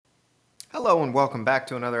Hello and welcome back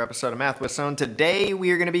to another episode of Math with Sohn. Today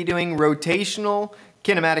we are going to be doing rotational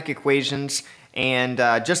kinematic equations, and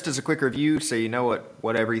just as a quick review so you know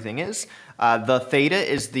what everything is, the theta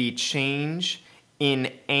is the change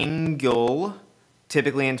in angle,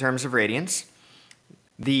 typically in terms of radians.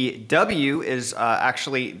 The W is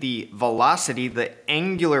actually the velocity, the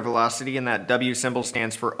angular velocity, and that W symbol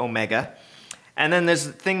stands for omega. And then this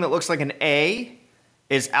thing that looks like an A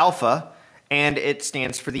is alpha, and it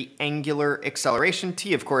stands for the angular acceleration.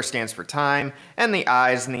 T, of course, stands for time, and the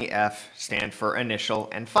I's and the F stand for initial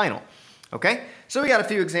and final. Okay, so we got a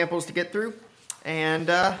few examples to get through, and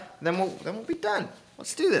then we'll be done.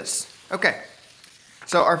 Let's do this. Okay,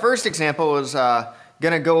 so our first example is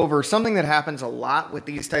going to go over something that happens a lot with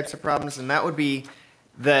these types of problems, and that would be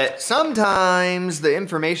that sometimes the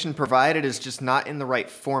information provided is just not in the right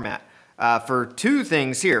format. For two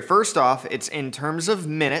things here. First off, it's in terms of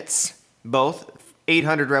minutes, both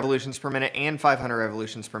 800 revolutions per minute and 500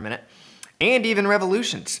 revolutions per minute, and even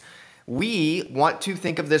revolutions. We want to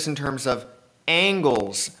think of this in terms of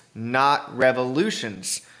angles, not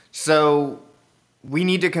revolutions. So we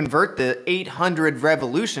need to convert the 800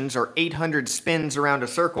 revolutions, or 800 spins around a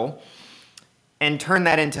circle, and turn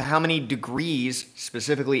that into how many degrees,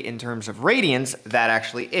 specifically in terms of radians, that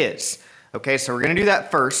actually is. Okay, so we're going to do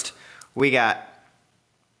that first. We got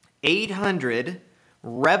 800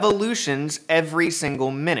 revolutions every single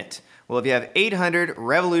minute. Well, if you have 800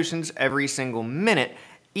 revolutions every single minute,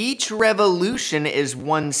 each revolution is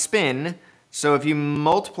one spin. So if you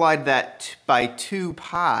multiplied that by 2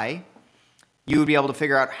 pi, you would be able to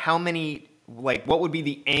figure out how many, what would be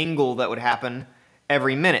the angle that would happen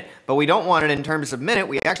every minute. But we don't want it in terms of minute,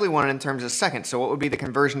 we actually want it in terms of seconds. So what would be the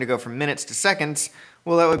conversion to go from minutes to seconds?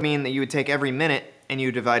 Well, that would mean that you would take every minute and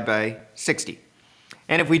you divide by 60.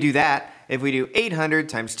 And if we do that, if we do 800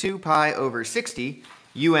 times 2 pi over 60,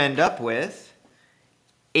 you end up with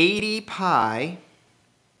 80 pi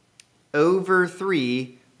over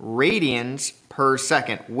 3 radians per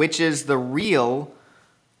second, which is the real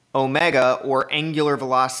omega, or angular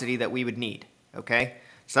velocity, that we would need, okay?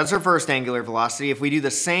 So that's our first angular velocity. If we do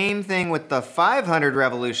the same thing with the 500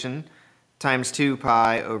 revolution times 2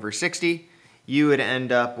 pi over 60, you would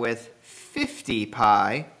end up with 50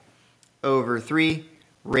 pi over 3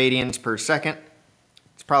 radians per second.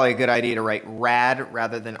 It's probably a good idea to write rad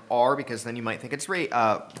rather than r, because then you might think it's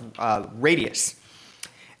radius.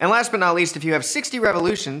 And last but not least, if you have 60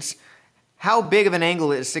 revolutions, how big of an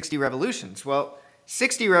angle is 60 revolutions? Well,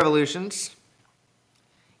 60 revolutions,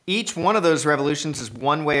 each one of those revolutions is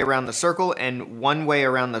one way around the circle, and one way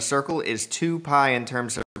around the circle is 2 pi in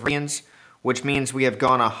terms of radians, which means we have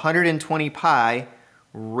gone 120 pi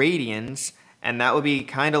radians, and that would be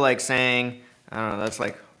kind of like saying, I don't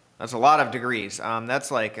know, that's a lot of degrees. That's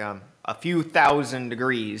like a few thousand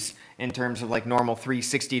degrees in terms of like normal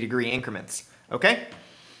 360-degree increments. Okay?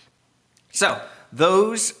 So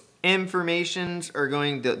those informations are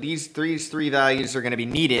going to, these three values are going to be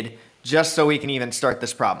needed just so we can even start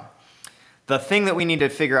this problem. The thing that we need to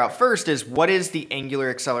figure out first is, what is the angular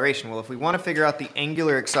acceleration? Well, if we want to figure out the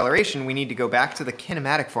angular acceleration, we need to go back to the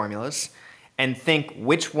kinematic formulas and think,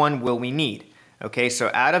 which one will we need? Okay, so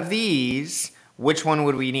out of these, which one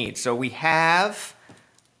would we need? So we have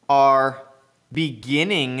our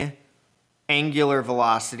beginning angular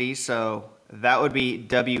velocity, so that would be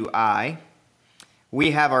Wi.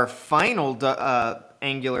 We have our final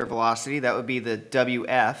angular velocity, that would be the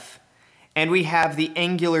Wf. And we have the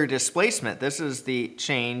angular displacement. This is the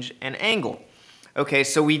change in angle. Okay,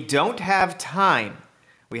 so we don't have time.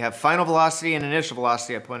 We have final velocity and initial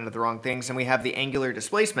velocity. I pointed at the wrong things. And we have the angular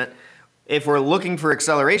displacement. If we're looking for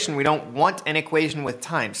acceleration, we don't want an equation with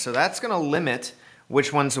time. So that's going to limit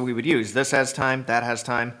which ones we would use. This has time, that has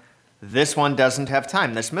time. This one doesn't have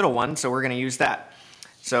time, this middle one, so we're going to use that.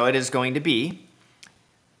 So it is going to be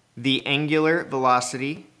the angular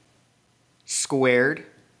velocity squared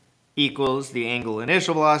equals the angular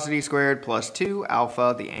initial velocity squared plus 2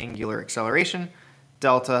 alpha, the angular acceleration,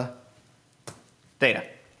 delta theta.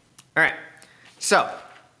 All right, so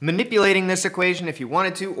manipulating this equation if you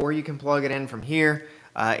wanted to, or you can plug it in from here.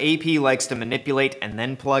 AP likes to manipulate and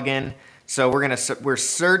then plug in. So we're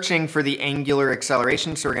searching for the angular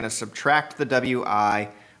acceleration, so we're going to subtract the Wi.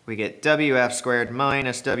 We get Wf squared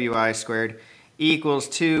minus Wi squared equals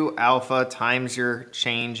 2 alpha times your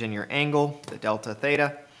change in your angle, the delta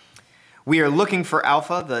theta. We are looking for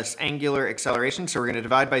alpha, this angular acceleration, so we're going to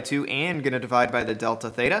divide by 2 and going to divide by the delta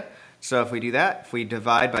theta. So if we do that, if we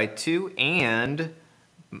divide by 2 and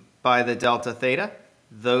by the delta theta,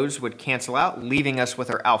 those would cancel out, leaving us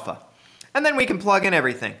with our alpha. And then we can plug in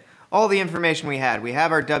everything. All the information we had. We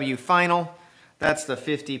have our W final, That's the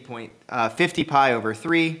 50 pi over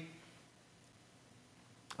 3.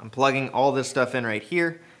 I'm plugging all this stuff in right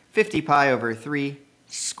here. 50 pi over 3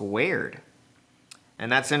 squared.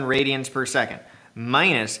 And that's in radians per second.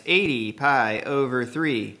 Minus 80 pi over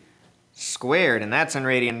 3 squared, and that's in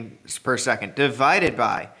radians per second, divided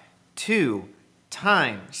by 2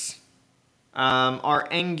 times our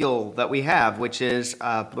angle that we have, which is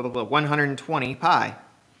 120 pi.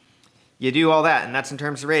 You do all that, and that's in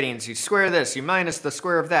terms of radians. You square this, you minus the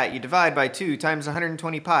square of that, you divide by 2 times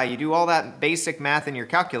 120 pi. You do all that basic math in your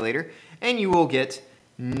calculator, and you will get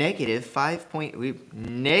negative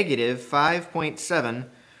 5.7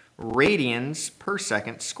 radians per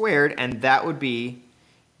second squared, and that would be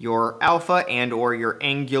your alpha and or your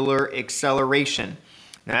angular acceleration.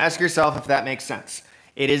 Now ask yourself if that makes sense.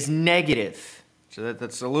 It is negative, so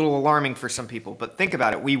that's a little alarming for some people, but think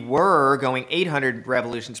about it. We were going 800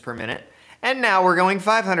 revolutions per minute, and now we're going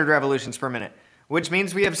 500 revolutions per minute, which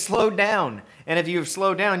means we have slowed down. And if you have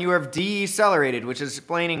slowed down, you have decelerated, which is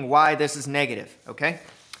explaining why this is negative, okay?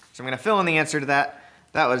 So I'm going to fill in the answer to that.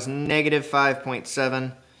 That was negative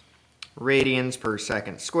 5.7 radians per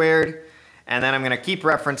second squared. And then I'm going to keep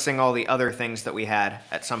referencing all the other things that we had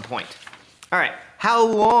at some point. All right, how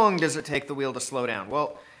long does it take the wheel to slow down?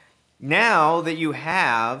 Well, now that you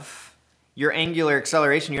have your angular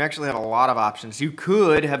acceleration, you actually have a lot of options. You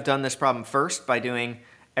could have done this problem first by doing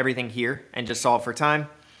everything here and just solve for time.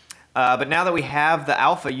 But now that we have the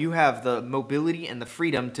alpha, you have the mobility and the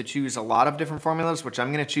freedom to choose a lot of different formulas, which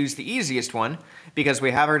I'm going to choose the easiest one because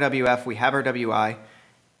we have our WF, we have our WI,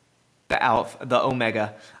 the alpha, the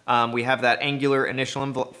omega. We have that angular initial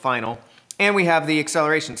and final, and we have the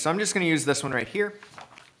acceleration. So I'm just going to use this one right here.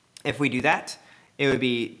 If we do that, it would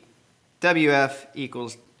be WF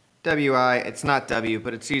equals WI. It's not W,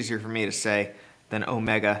 but it's easier for me to say than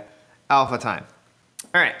omega alpha time.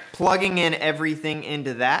 All right, plugging in everything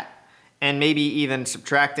into that, and maybe even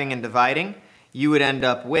subtracting and dividing, you would end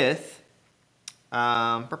up with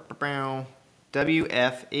WF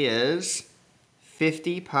is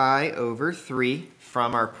 50 pi over 3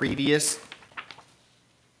 from our previous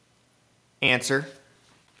answer,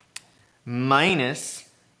 minus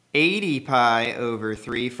 80 pi over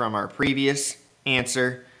 3 from our previous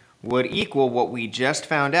answer would equal what we just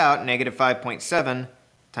found out, negative 5.7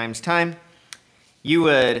 times time. You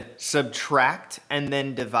would subtract and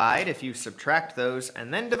then divide. If you subtract those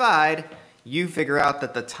and then divide, you figure out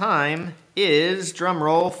that the time is, drum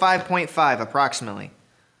roll, 5.5 approximately.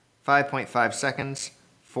 5.5 seconds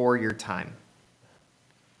for your time.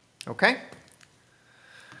 Okay?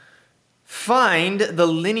 Find the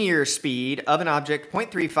linear speed of an object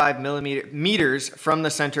 0.35 meters from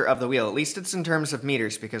the center of the wheel. At least it's in terms of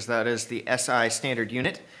meters because that is the SI standard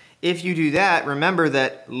unit. If you do that, remember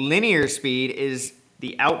that linear speed is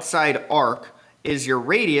the outside arc, is your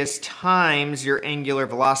radius times your angular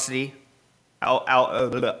velocity,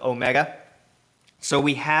 omega. So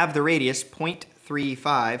we have the radius,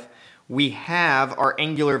 0.35. We have our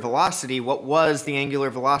angular velocity. What was the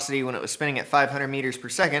angular velocity when it was spinning at 500 meters per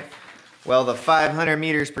second? Well, the 500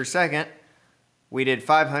 meters per second, we did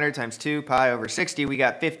 500 times 2 pi over 60. We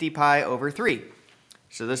got 50 pi over 3.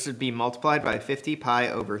 So this would be multiplied by 50 pi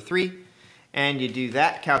over 3. And you do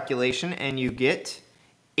that calculation and you get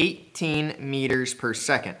 18 meters per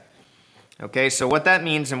second. Okay, so what that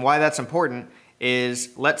means and why that's important is,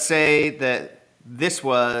 let's say that this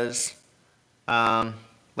was,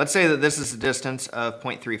 let's say that this is a distance of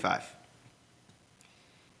 0.35.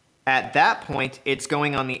 At that point, it's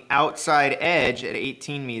going on the outside edge at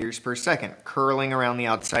 18 meters per second, curling around the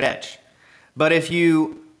outside edge. But if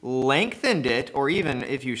you lengthened it, or even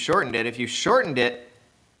if you shortened it,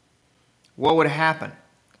 what would happen?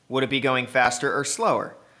 Would it be going faster or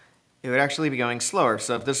slower? It would actually be going slower.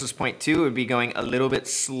 So if this was 0.2, it would be going a little bit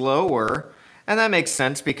slower. And that makes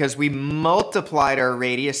sense because we multiplied our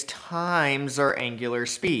radius times our angular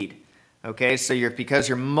speed. Okay, so because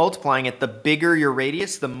you're multiplying it, the bigger your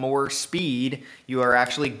radius, the more speed you are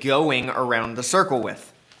actually going around the circle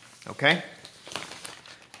with. Okay?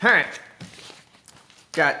 All right.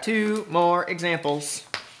 Got 2 more examples.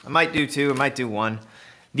 I might do 2, I might do 1.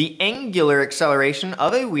 The angular acceleration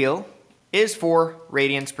of a wheel is 4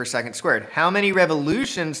 radians per second squared. How many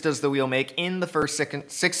revolutions does the wheel make in the first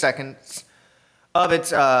 6 seconds of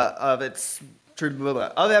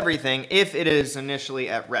everything if it is initially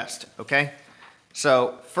at rest? Okay,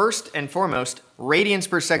 so first and foremost, radians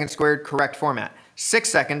per second squared, correct format. 6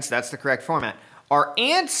 seconds, that's the correct format. Our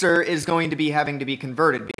answer is going to be having to be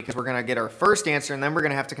converted because we're going to get our first answer and then we're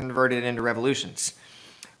going to have to convert it into revolutions.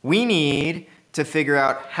 We need to figure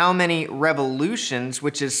out how many revolutions,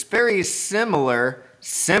 which is very similar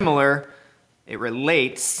It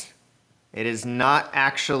relates. It is not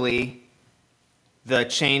actually the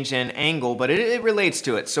change in angle, but it relates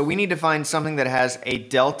to it. So we need to find something that has a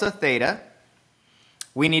delta theta.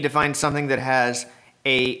 We need to find something that has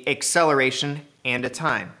a acceleration and a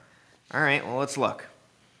time. All right, well, let's look.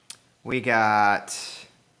 We gotta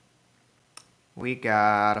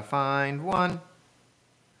find one.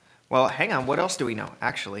 Well, hang on, what else do we know?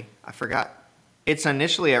 Actually, I forgot. It's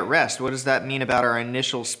initially at rest. What does that mean about our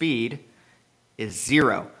initial speed? Is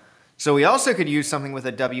 0. So we also could use something with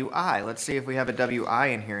a WI. Let's see if we have a WI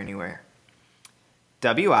in here anywhere.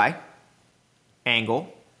 WI,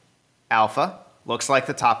 angle, alpha, looks like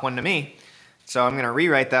the top one to me. So I'm going to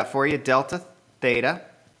rewrite that for you. Delta theta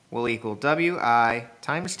will equal WI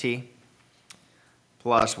times T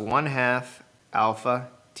plus 1/2 alpha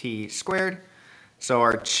T squared. So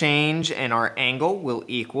our change in our angle will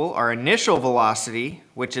equal our initial velocity,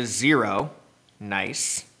 which is 0.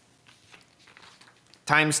 Nice.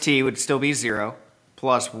 Times T would still be 0.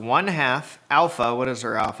 Plus 1/2 alpha. What is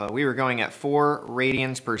our alpha? We were going at 4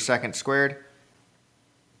 radians per second squared.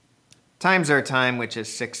 Times our time, which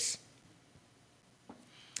is 6.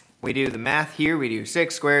 We do the math here. We do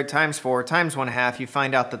 6 squared times 4 times 1/2. You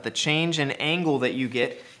find out that the change in angle that you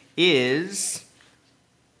get is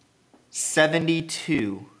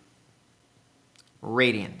 72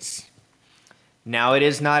 radians. Now it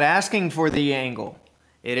is not asking for the angle.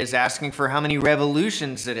 It is asking for how many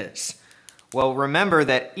revolutions it is. Well, remember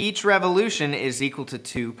that each revolution is equal to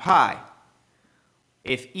 2 pi.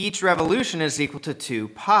 If each revolution is equal to 2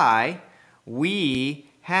 pi, we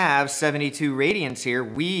have 72 radians here.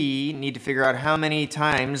 We need to figure out how many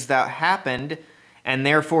times that happened, and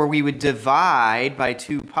therefore we would divide by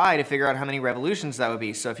 2 pi to figure out how many revolutions that would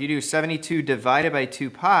be. So if you do 72 divided by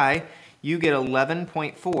 2 pi, you get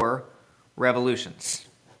 11.4 revolutions.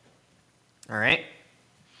 All right?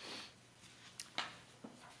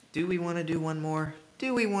 Do we want to do one more?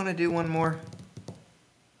 Do we want to do one more?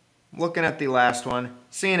 Looking at the last one,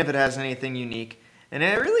 seeing if it has anything unique, and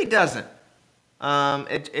it really doesn't.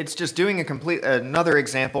 It's just doing another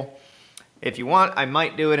example. If you want, I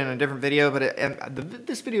might do it in a different video, but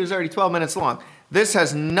this video is already 12 minutes long. This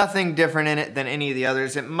has nothing different in it than any of the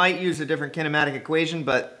others. It might use a different kinematic equation,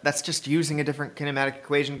 but that's just using a different kinematic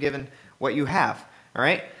equation given what you have, all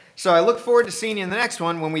right? So I look forward to seeing you in the next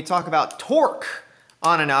one when we talk about torque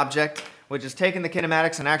on an object, which is taking the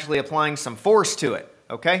kinematics and actually applying some force to it,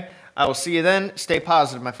 okay? I will see you then. Stay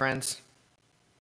positive, my friends.